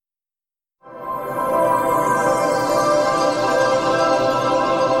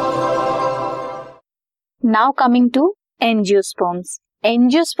Now coming to angiosperms.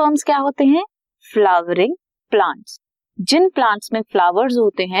 Angiosperms क्या होते हैं? Flowering plants. जिन प्लांट्स में फ्लावर्स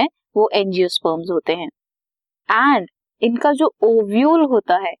होते हैं वो एंजियोस्पर्म्स होते हैं। एंड इनका जो ओव्यूल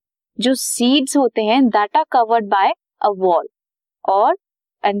होता है, जो सीड्स होते हैं, that are covered by a wall और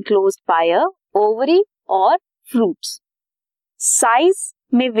एनक्लोज्ड बाय अ ओवरी और फ्रूट्स। साइज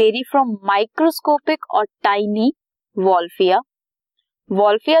में वेरी फ्रॉम माइक्रोस्कोपिक और टाइनी वॉल्फिया।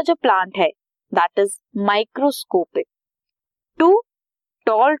 वॉल्फिया जो प्लांट है that is microscopic to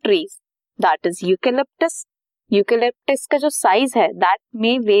tall trees that is eucalyptus. Eucalyptus का जो साइज है दैट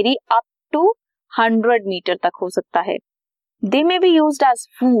में वेरी अप टू 100 मीटर तक हो सकता है। दे may be used as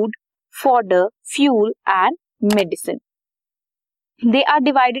food, fodder, fuel and medicine. They are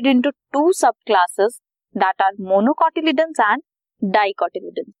divided into two subclasses that are monocotyledons and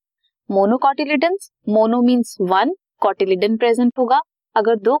dicotyledons. Monocotyledons, mono means one, cotyledon present होगा।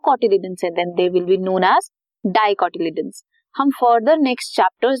 अगर दो cotyledons हैं then they will be known as dicotyledons. हम further next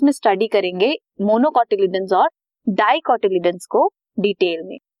chapters में study करेंगे monocotyledons और dicotyledons को detail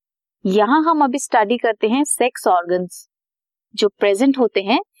में। यहाँ हम अभी स्टडी करते हैं सेक्स ऑर्गन्स जो प्रेजेंट होते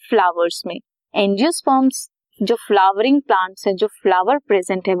हैं फ्लावर्स में। एंजियोस्पर्म्स जो फ्लावरिंग प्लांट्स हैं, जो फ्लावर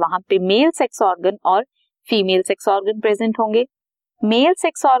प्रेजेंट है, वहां पे मेल सेक्स ऑर्गन और फीमेल सेक्स ऑर्गन प्रेजेंट होंगे। मेल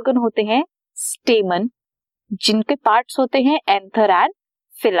सेक्स ऑर्गन होते हैं स्टेमन, जिनके पार्ट्स होते हैं anther and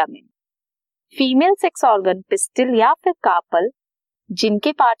filament. Female sex organ pistil या फिर कार्पल,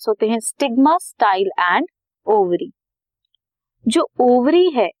 जिनके पार्ट्स होते हैं स्टिग्मा, स्टाइल एंड ओवरी। जो ओवरी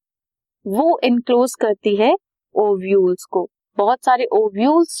है वो इनक्लोज करती है ओव्यूल्स को। बहुत सारे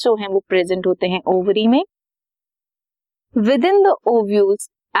ओव्यूल्स जो हैं वो प्रेजेंट होते हैं ओवरी में। With in the ovules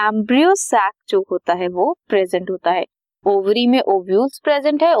embryo sac जो होता है वो प्रेजेंट होता है। ओवरी में ओव्यूल्स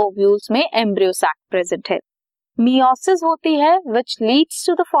प्रेजेंट है, ओव्यूल्स में एम्ब्रियो सैक प्रेजेंट है। मियोसिस होती है which leads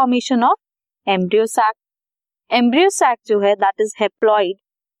to the formation of embryo sac. Embryo sac जो है that is haploid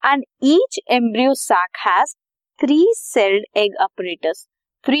and each embryo sac has 3 celled egg apparatus.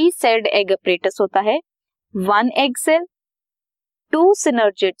 3 celled egg apparatus होता है, 1 egg cell, 2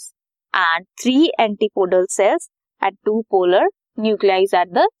 synergids and 3 antipodal cells at 2 polar nuclei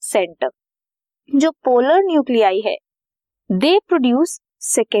at the center. जो polar nuclei है they produce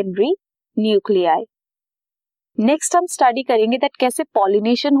secondary nuclei. Next हम study करेंगे that कैसे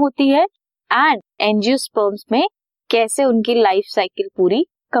pollination होती है and angiosperms में कैसे उनकी लाइफ साइकिल पूरी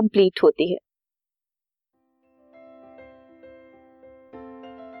कंप्लीट होती है।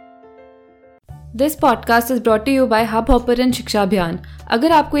 This podcast is brought to you bye hub hopper and शिक्षा अभियान।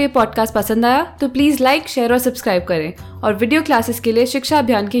 अगर आपको ये पॉडकास्ट पसंद आया तो प्लीज़ लाइक, शेयर और सब्सक्राइब करें और वीडियो क्लासेस के लिए शिक्षा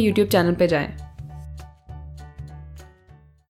अभियान के यूट्यूब चैनल पर जाएं।